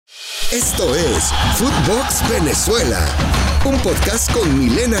Esto es Footbox Venezuela, un podcast con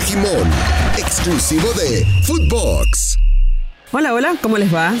Milena Gimón, exclusivo de Footbox. Hola, ¿cómo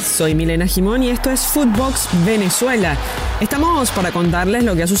les va? Soy Milena Gimón y esto es Footbox Venezuela. Estamos para contarles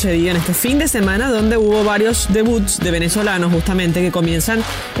lo que ha sucedido en este fin de semana, donde hubo varios debuts de venezolanos justamente que comienzan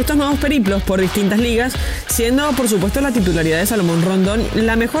estos nuevos periplos por distintas ligas, siendo por supuesto la titularidad de Salomón Rondón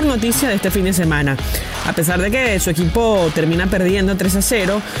la mejor noticia de este fin de semana. A pesar de que su equipo termina perdiendo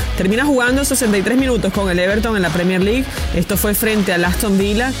 3-0, termina jugando 63 minutos con el Everton en la Premier League. Esto fue frente al Aston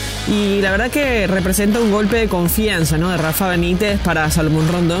Villa y la verdad que representa un golpe de confianza, ¿no?, de Rafa Benítez para Salomón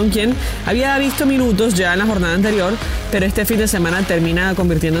Rondón, quien había visto minutos ya en la jornada anterior, pero este fin de semana termina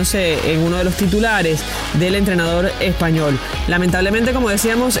convirtiéndose en uno de los titulares del entrenador español. Lamentablemente, como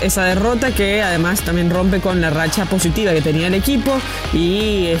decíamos, esa derrota que además también rompe con la racha positiva que tenía el equipo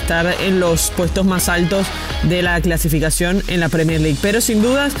y estar en los puestos más altos de la clasificación en la Premier League. Pero sin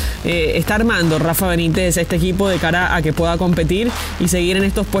dudas está armando Rafa Benítez este equipo de cara a que pueda competir y seguir en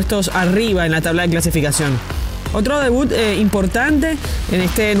estos puestos arriba en la tabla de clasificación. Otro debut importante en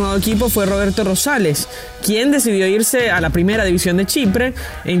este nuevo equipo fue Roberto Rosales, quien decidió irse a la primera división de Chipre.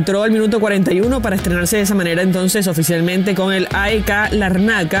 Entró al minuto 41 para estrenarse de esa manera entonces oficialmente con el AEK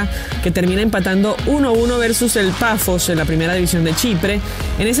Larnaca, que termina empatando 1-1 versus el Pafos en la primera división de Chipre.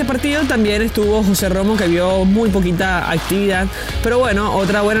 En ese partido también estuvo José Romo, que vio muy poquita actividad, pero bueno,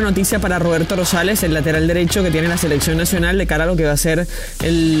 otra buena noticia para Roberto Rosales, el lateral derecho que tiene la selección nacional de cara a lo que va a ser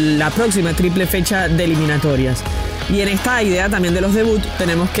la próxima triple fecha de eliminatorias. Y en esta idea también de los debuts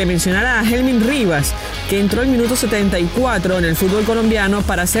tenemos que mencionar a Helmin Rivas, que entró en minuto 74 en el fútbol colombiano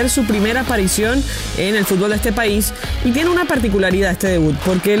para hacer su primera aparición en el fútbol de este país. Y tiene una particularidad este debut,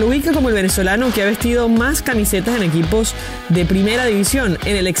 porque lo ubica como el venezolano que ha vestido más camisetas en equipos de primera división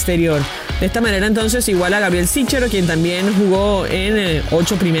en el exterior. De esta manera entonces iguala a Gabriel Sichero, quien también jugó en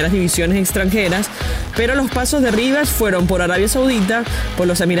 8 primeras divisiones extranjeras, pero los pasos de Rivas fueron por Arabia Saudita, por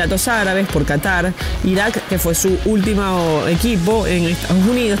los Emiratos Árabes, por Qatar, Irak, que fue su último equipo, en Estados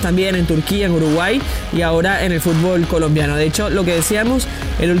Unidos también, en Turquía, en Uruguay y ahora en el fútbol colombiano. De hecho, lo que decíamos,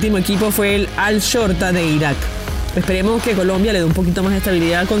 el último equipo fue el Al-Shorta de Irak. Esperemos que Colombia le dé un poquito más de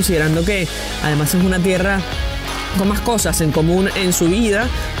estabilidad, considerando que además es una tierra con más cosas en común en su vida,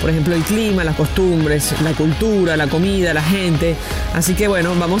 por ejemplo el clima, las costumbres, la cultura, la comida, la gente. Así que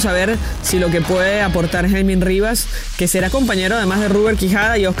bueno, vamos a ver si lo que puede aportar Helmin Rivas, que será compañero además de Ruber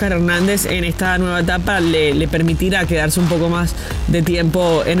Quijada y Oscar Hernández en esta nueva etapa, le permitirá quedarse un poco más de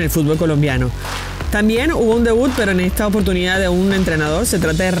tiempo en el fútbol colombiano. También hubo un debut, pero en esta oportunidad de un entrenador. Se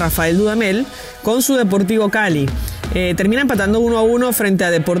trata de Rafael Dudamel con su Deportivo Cali. Termina empatando 1-1 frente a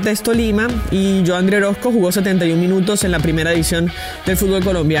Deportes Tolima y Joandre Orozco jugó 71 minutos en la primera división del fútbol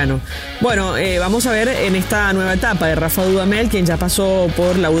colombiano. Bueno, vamos a ver en esta nueva etapa de Rafa Dudamel, quien ya pasó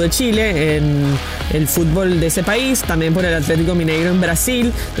por la U de Chile en el fútbol de ese país, también por el Atlético Mineiro en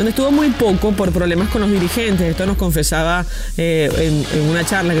Brasil, donde estuvo muy poco por problemas con los dirigentes. Esto nos confesaba en una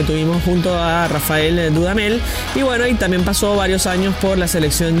charla que tuvimos junto a Rafael Dudamel. Y bueno, y también pasó varios años por la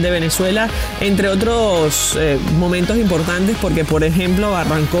selección de Venezuela, entre otros momentos importantes, porque por ejemplo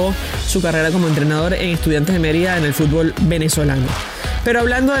arrancó su carrera como entrenador en Estudiantes de Mérida en el fútbol venezolano. Pero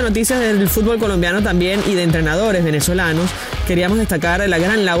hablando de noticias del fútbol colombiano también y de entrenadores venezolanos, queríamos destacar la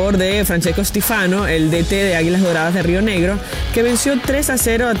gran labor de Francesco Stifano, el DT de Águilas Doradas de Río Negro, que venció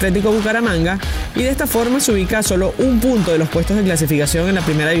 3-0 a Atlético Bucaramanga y de esta forma se ubica a solo un punto de los puestos de clasificación en la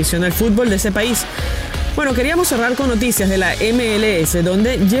primera división del fútbol de ese país. Bueno, queríamos cerrar con noticias de la MLS,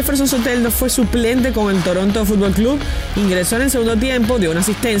 donde Jefferson Soteldo fue suplente con el Toronto Football Club, ingresó en el segundo tiempo, dio una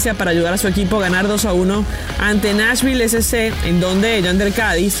asistencia para ayudar a su equipo a ganar 2-1 ante Nashville SC, en donde Yander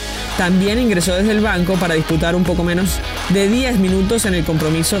Cádiz también ingresó desde el banco para disputar un poco menos de 10 minutos en el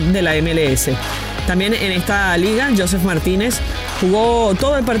compromiso de la MLS. También en esta liga, Joseph Martínez jugó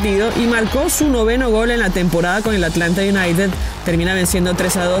todo el partido y marcó su 9º gol en la temporada con el Atlanta United. Termina venciendo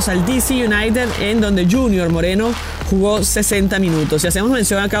 3-2 al DC United, en donde Junior Moreno jugó 60 minutos. Y hacemos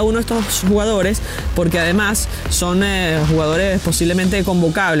mención a cada uno de estos jugadores porque además son jugadores posiblemente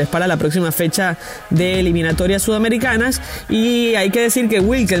convocables para la próxima fecha de eliminatorias sudamericanas. Y hay que decir que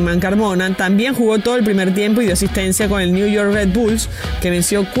Wilkelman Carmona también jugó todo el primer tiempo y dio asistencia con el New York Red Bulls, que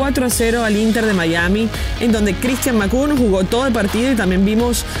venció 4-0 al Inter de Miami, en donde Christian Macun jugó todo el partido y también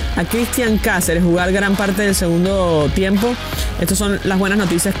vimos a Cristian Cáceres jugar gran parte del segundo tiempo estas son las buenas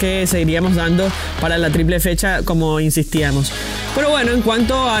noticias que seguiríamos dando para la triple fecha, como insistíamos. Pero bueno, en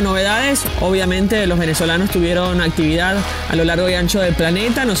cuanto a novedades, obviamente los venezolanos tuvieron actividad a lo largo y ancho del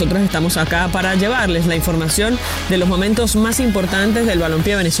planeta. Nosotros estamos acá para llevarles la información de los momentos más importantes del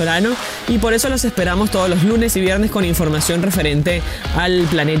balompié venezolano y por eso los esperamos todos los lunes y viernes con información referente al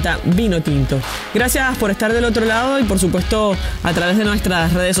planeta vino tinto. Gracias por estar del otro lado y por supuesto a través de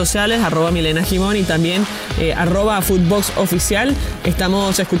nuestras redes sociales, @MilenaJimón y también @FootboxOficial.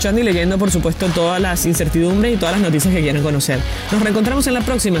 Estamos escuchando y leyendo por supuesto todas las incertidumbres y todas las noticias que quieran conocer. Nos reencontramos en la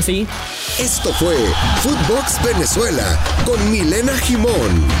próxima, ¿sí? Esto fue Footbox Venezuela con Milena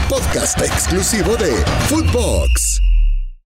Jimón, podcast exclusivo de Footbox.